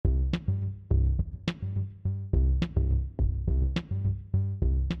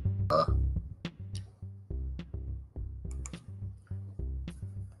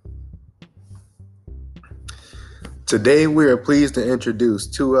Today, we are pleased to introduce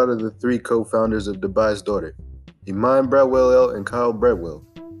two out of the three co-founders of Dabi's daughter, Iman Bradwell and Kyle Bradwell.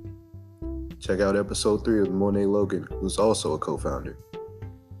 Check out episode 3 of Monet Logan, who's also a co-founder.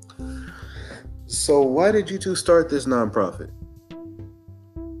 So why did you two start this nonprofit?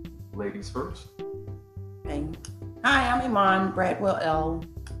 Ladies first. Hi, I'm Iman Bradwell.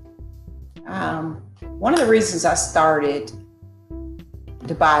 One of the reasons I started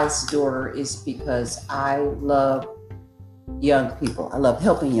Dabi's daughter is because I love young people. I love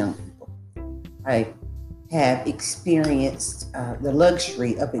helping young people. I have experienced the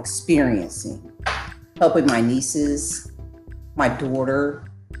luxury of experiencing helping my nieces, my daughter,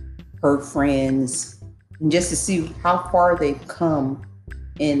 her friends, and just to see how far they've come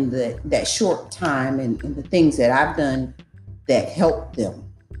in that short time and the things that I've done that helped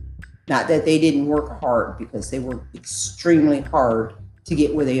them. Not that they didn't work hard, because they worked extremely hard to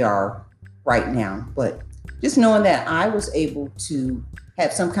get where they are right now. But just knowing that I was able to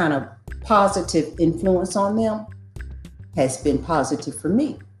have some kind of positive influence on them has been positive for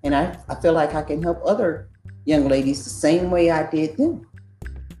me. And I feel like I can help other young ladies the same way I did them.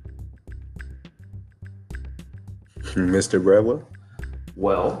 Mr. Bradwell?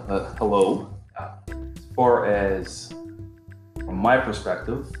 Well, hello. As far as from my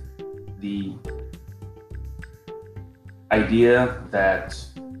perspective, the idea that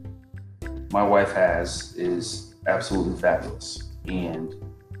my wife has is absolutely fabulous. And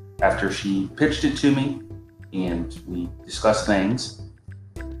after she pitched it to me and we discussed things,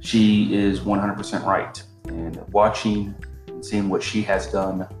 she is 100% right. And watching and seeing what she has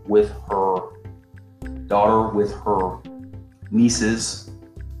done with her daughter, with her nieces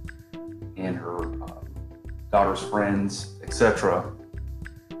and her daughter's friends, etc.,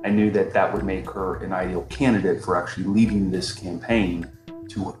 I knew that that would make her an ideal candidate for actually leading this campaign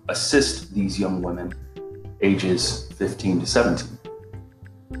to assist these young women ages 15 to 17.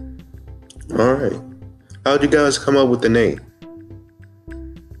 All right. How'd you guys come up with the name?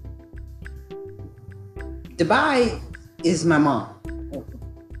 Dabi is my mom.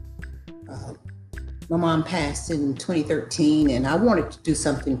 My mom passed in 2013, and I wanted to do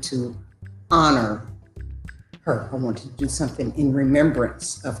something to honor her. I wanted to do something in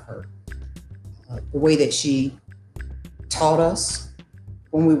remembrance of her. The way that she taught us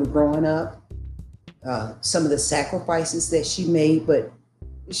when we were growing up, some of the sacrifices that she made, but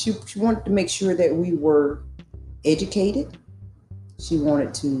she wanted to make sure that we were educated. She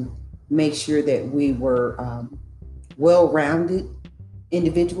wanted to make sure that we were well-rounded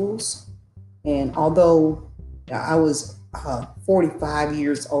individuals. And although I was 45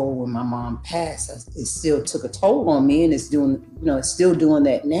 years old when my mom passed, it still took a toll on me, and it's still doing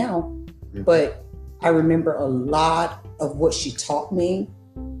that now. Mm-hmm. But I remember a lot of what she taught me.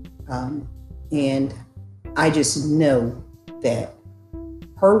 And I just know that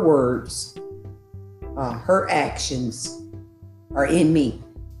her words, her actions are in me.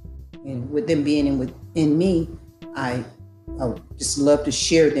 And with them being in me, I just love to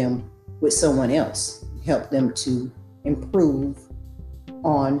share them with someone else, help them to improve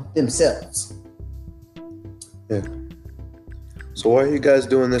on themselves. Yeah. So why are you guys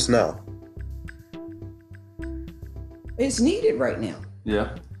doing this now? It's needed right now.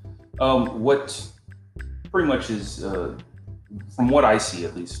 Yeah. What pretty much is, from what I see,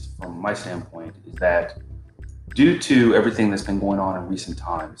 at least from my standpoint, is that due to everything that's been going on in recent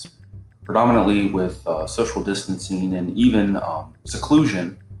times, predominantly with social distancing and even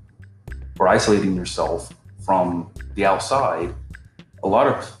seclusion, or isolating yourself from the outside, a lot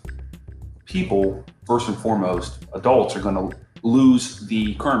of people, first and foremost, adults, are going to lose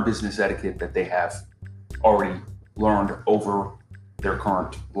the current business etiquette that they have already learned over their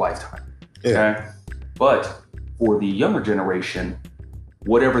current lifetime. Yeah. Okay? But for the younger generation,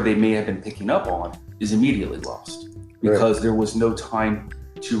 whatever they may have been picking up on is immediately lost, because there was no time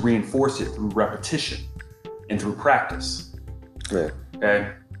to reinforce it through repetition and through practice. Yeah.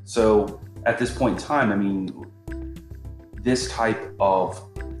 Okay? So at this point in time, I mean, this type of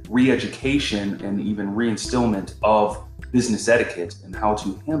re-education and even reinstillment of business etiquette and how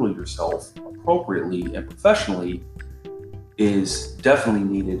to handle yourself appropriately and professionally is definitely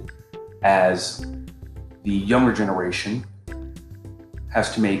needed, as the younger generation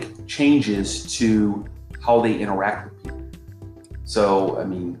has to make changes to how they interact with people. So, I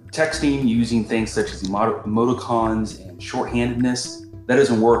mean, texting, using things such as emoticons and shorthandedness, that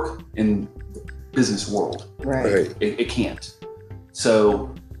doesn't work in the business world. Right. It can't.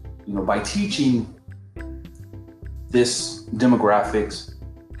 So, by teaching this demographics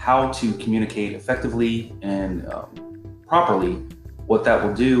how to communicate effectively and properly, what that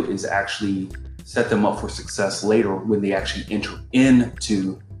will do is actually set them up for success later when they actually enter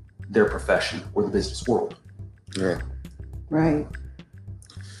into their profession or the business world. Yeah. Right.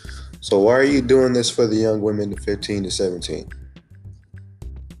 So why are you doing this for the young women 15 to 17?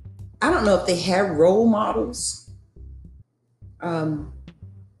 I don't know if they have role models. And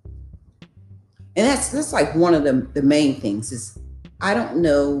that's like one of the main things is I don't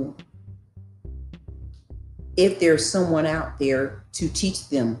know if there's someone out there to teach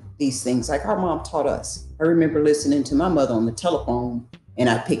them these things like our mom taught us. I remember listening to my mother on the telephone, and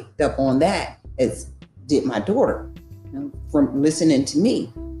I picked up on that, as did my daughter, from listening to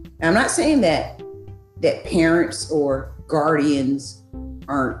me. And I'm not saying that parents or guardians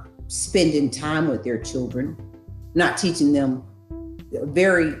aren't spending time with their children, not teaching them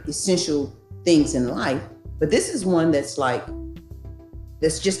very essential things in life, but this is one that's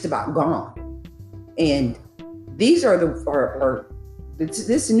just about gone. And these are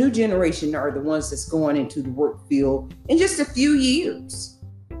this new generation are the ones that's going into the work field in just a few years.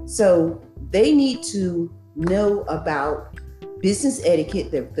 So they need to know about business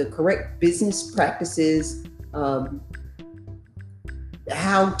etiquette, the correct business practices,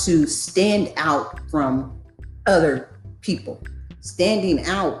 how to stand out from other people. Standing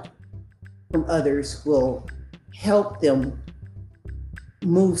out from others will help them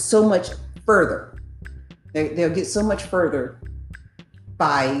move so much further. They'll get so much further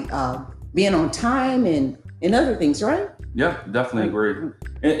by being on time and other things, right? Yeah, definitely agree.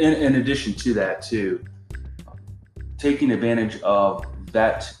 In addition to that, too, taking advantage of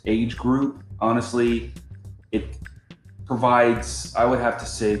that age group, honestly, it provides, I would have to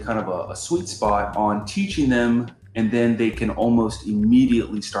say, kind of a sweet spot on teaching them, and then they can almost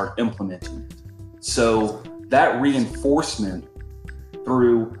immediately start implementing it. So that reinforcement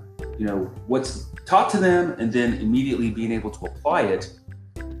through, what's taught to them and then immediately being able to apply it,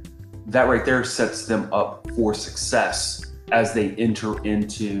 that right there sets them up for success as they enter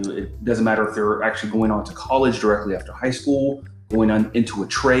into, it doesn't matter if they're actually going on to college directly after high school, going on into a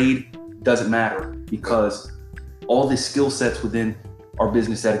trade, doesn't matter, because all the skill sets within our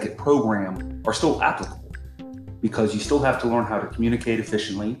business etiquette program are still applicable, because you still have to learn how to communicate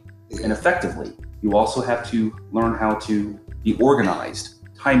efficiently and effectively. You also have to learn how to be organized,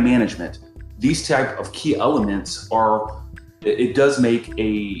 time management. These type of key elements it does make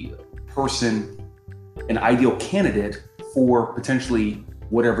a person an ideal candidate for potentially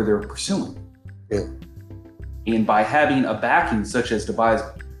whatever they're pursuing. Yeah. And by having a backing such as Dabi's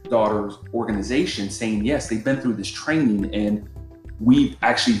Daughters organization saying, yes, they've been through this training and we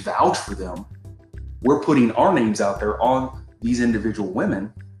actually vouch for them, we're putting our names out there on these individual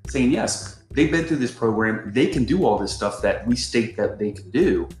women saying, yes, they've been through this program, they can do all this stuff that we state that they can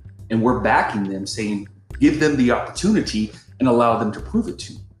do. And we're backing them, saying, give them the opportunity and allow them to prove it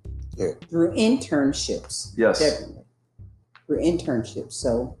to you. Yeah. Through internships. Yes. Definitely. Through internships.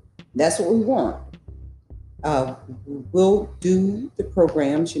 So that's what we want. We'll do the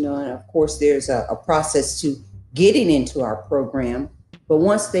programs, and of course there's a process to getting into our program. But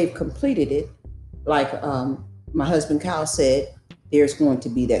once they've completed it, like my husband Kyle said, there's going to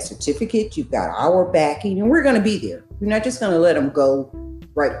be that certificate. You've got our backing, and we're going to be there. We're not just going to let them go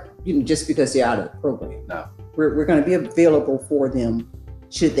right, just because they're out of the program. No. We're going to be available for them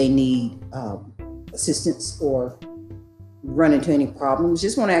should they need assistance or run into any problems.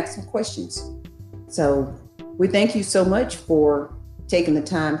 Just want to ask some questions. So we thank you so much for taking the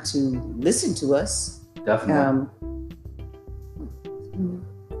time to listen to us. Definitely.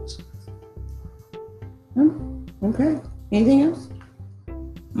 Okay. Anything else?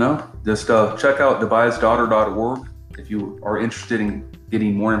 No, just check out debisdaughter.org if you are interested in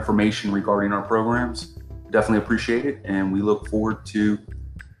getting more information regarding our programs. Definitely appreciate it, and we look forward to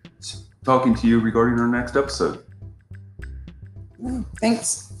talking to you regarding our next episode.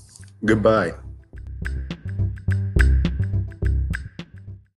 Thanks. Goodbye.